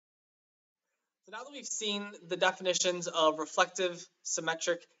So now that we've seen the definitions of reflective,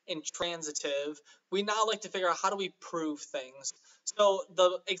 symmetric, and transitive, we now like to figure out how do we prove things. So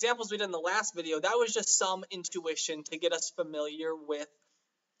the examples we did in the last video, that was just some intuition to get us familiar with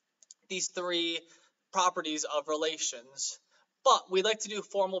these three properties of relations. But we like to do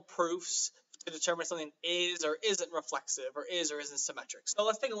formal proofs to determine if something is or isn't reflexive or isn't symmetric. So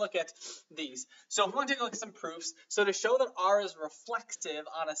let's take a look at these. So we want to take a look at some proofs. So to show that R is reflexive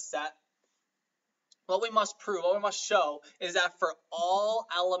on a set, what we must prove, what we must show, is that for all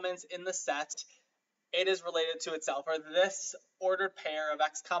elements in the set, it is related to itself, or this ordered pair of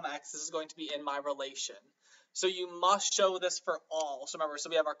x comma x, this is going to be in my relation. So you must show this for all. So remember, so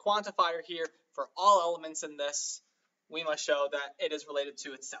we have our quantifier here for all elements in this. We must show that it is related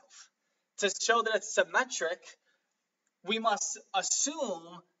to itself. To show that it's symmetric, we must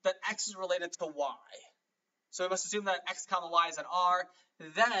assume that x is related to y. So we must assume that x comma y is an R,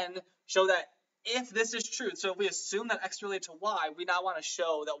 then show that if this is true, so if we assume that x is related to y, we now want to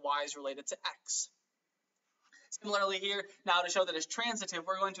show that y is related to x. Similarly here, now to show that it's transitive,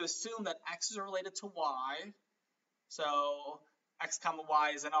 we're going to assume that x is related to y, so x comma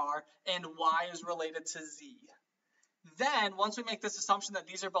y is an R, and y is related to z. Then, once we make this assumption that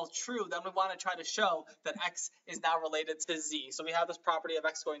these are both true, then we want to try to show that x is now related to z. So we have this property of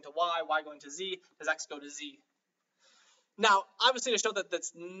x going to y going to z. Does x go to z? Now, obviously, to show that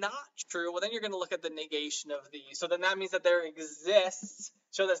that's not true, well, then you're going to look at the negation of these. So then that means that there exists,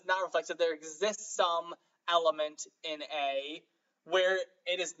 show that's not reflexive, there exists some element in A where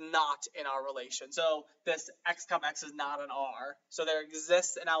it is not in our relation. So this x comma x is not an R. So there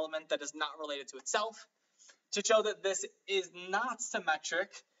exists an element that is not related to itself. To show that this is not symmetric,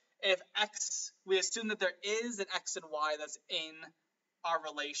 if x, we assume that there is an x and y that's in our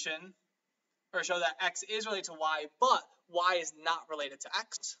relation, or show that x is related to y, but y is not related to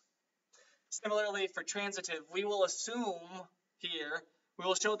x. Similarly, for transitive, we will assume here, we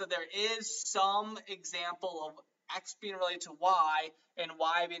will show that there is some example of x being related to y and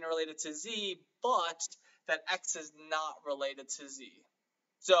y being related to z, but that x is not related to z.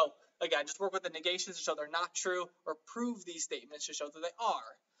 So, again, just work with the negations to show they're not true, or prove these statements to show that they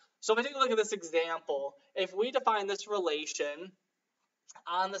are. So if we take a look at this example, if we define this relation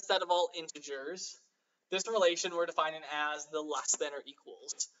on the set of all integers, this relation we're defining as the less than or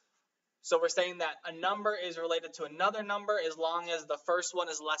equals. So we're saying that a number is related to another number as long as the first one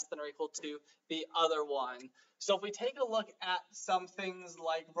is less than or equal to the other one. So if we take a look at some things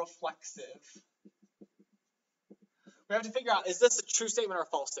like reflexive, we have to figure out, is this a true statement or a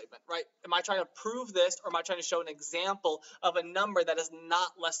false statement, right? Am I trying to prove this, or am I trying to show an example of a number that is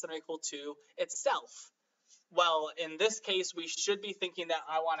not less than or equal to itself? Well, in this case, we should be thinking that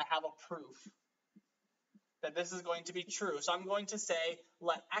I want to have a proof that this is going to be true. So I'm going to say,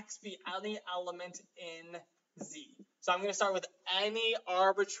 let x be any element in Z. So I'm going to start with any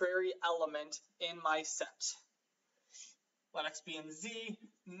arbitrary element in my set. Let x be in Z.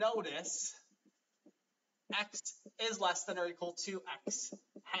 Notice x is less than or equal to x.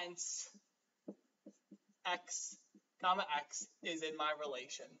 Hence, x comma x is in my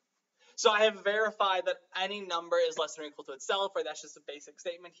relation. So I have verified that any number is less than or equal to itself, right? That's just a basic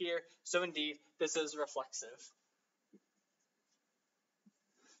statement here. So indeed, this is reflexive.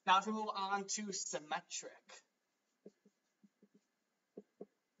 Now if we move on to symmetric.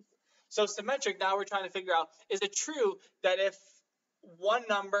 So symmetric, now we're trying to figure out, is it true that if one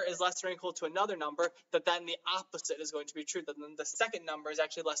number is less than or equal to another number, that then the opposite is going to be true, that then the second number is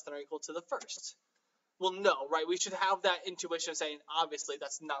actually less than or equal to the first? Well, no, right? We should have that intuition saying, obviously,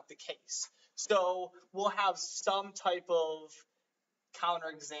 that's not the case. So we'll have some type of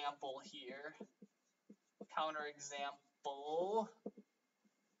counterexample here. Counterexample.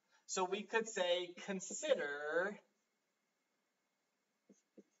 So we could say, consider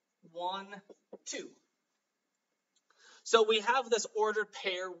 1, 2. So we have this ordered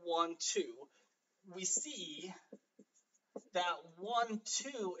pair 1, 2. We see that 1,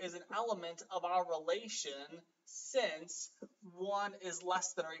 2 is an element of our relation since 1 is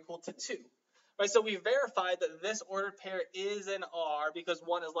less than or equal to 2. Right, so we verified that this ordered pair is an R because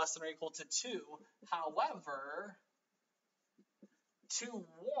 1 is less than or equal to 2. However, 2,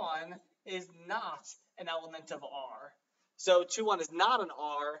 1 is not an element of R. So 2, 1 is not an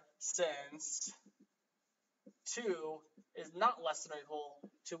R since 2 is not less than or equal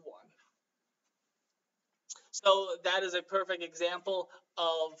to 1. So that is a perfect example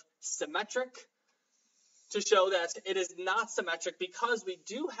of symmetric, to show that it is not symmetric because we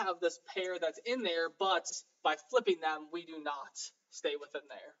do have this pair that's in there, but by flipping them, we do not stay within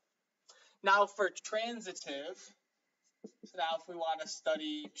there. Now for transitive, So now if we want to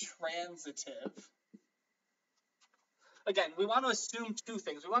study transitive, again, we want to assume two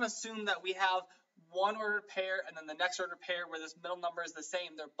things. We want to assume that we have one ordered pair and then the next ordered pair where this middle number is the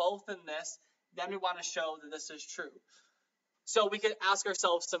same. They're both in this. Then we want to show that this is true. So we could ask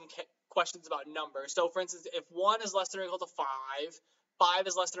ourselves some questions about numbers. So for instance, if 1 is less than or equal to 5, 5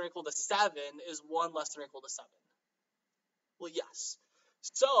 is less than or equal to 7, is 1 less than or equal to 7? Well, yes.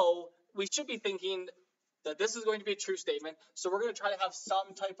 So we should be thinking that this is going to be a true statement. So we're going to try to have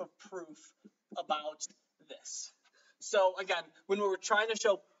some type of proof about this. So again, when we're trying to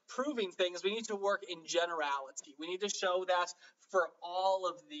show proving things, we need to work in generality. We need to show that for all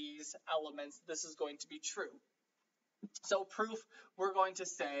of these elements, this is going to be true. So proof, we're going to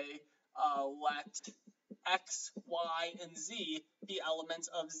say let x, y, and z be elements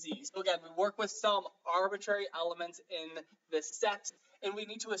of z. So again, we work with some arbitrary elements in this set, and we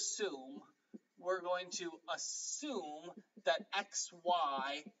need to assume, we're going to assume that x,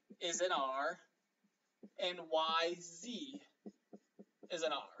 y is in R, and y, z is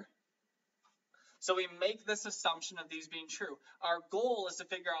in R. So we make this assumption of these being true. Our goal is to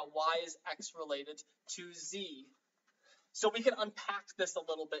figure out why is x related to z. So we can unpack this a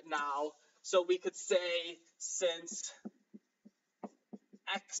little bit now. So we could say, since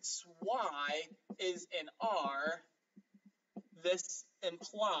xy is in R, this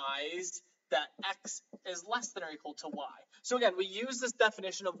implies that x is less than or equal to y. So again, we use this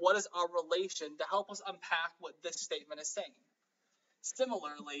definition of what is our relation to help us unpack what this statement is saying.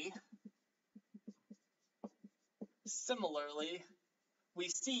 Similarly, we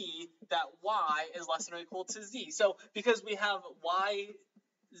see that y is less than or equal to z. So because we have y,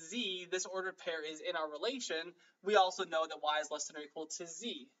 z, this ordered pair is in our relation, we also know that y is less than or equal to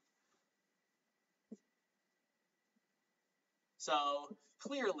z. So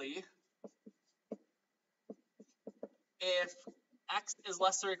clearly, if x is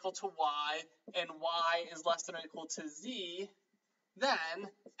less than or equal to y and y is less than or equal to z, then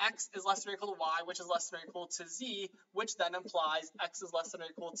x is less than or equal to y, which is less than or equal to z, which then implies x is less than or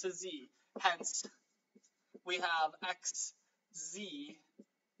equal to z. Hence, we have x, z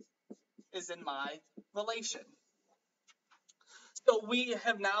is in my relation. So we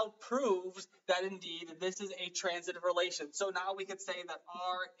have now proved that indeed this is a transitive relation. So now we could say that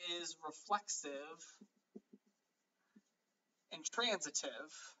R is reflexive and transitive,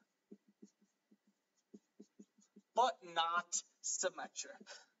 but not symmetric.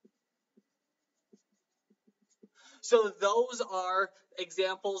 So those are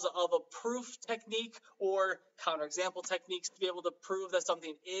examples of a proof technique or counterexample techniques to be able to prove that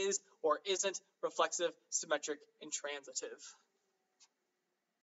something is or isn't reflexive, symmetric, and transitive.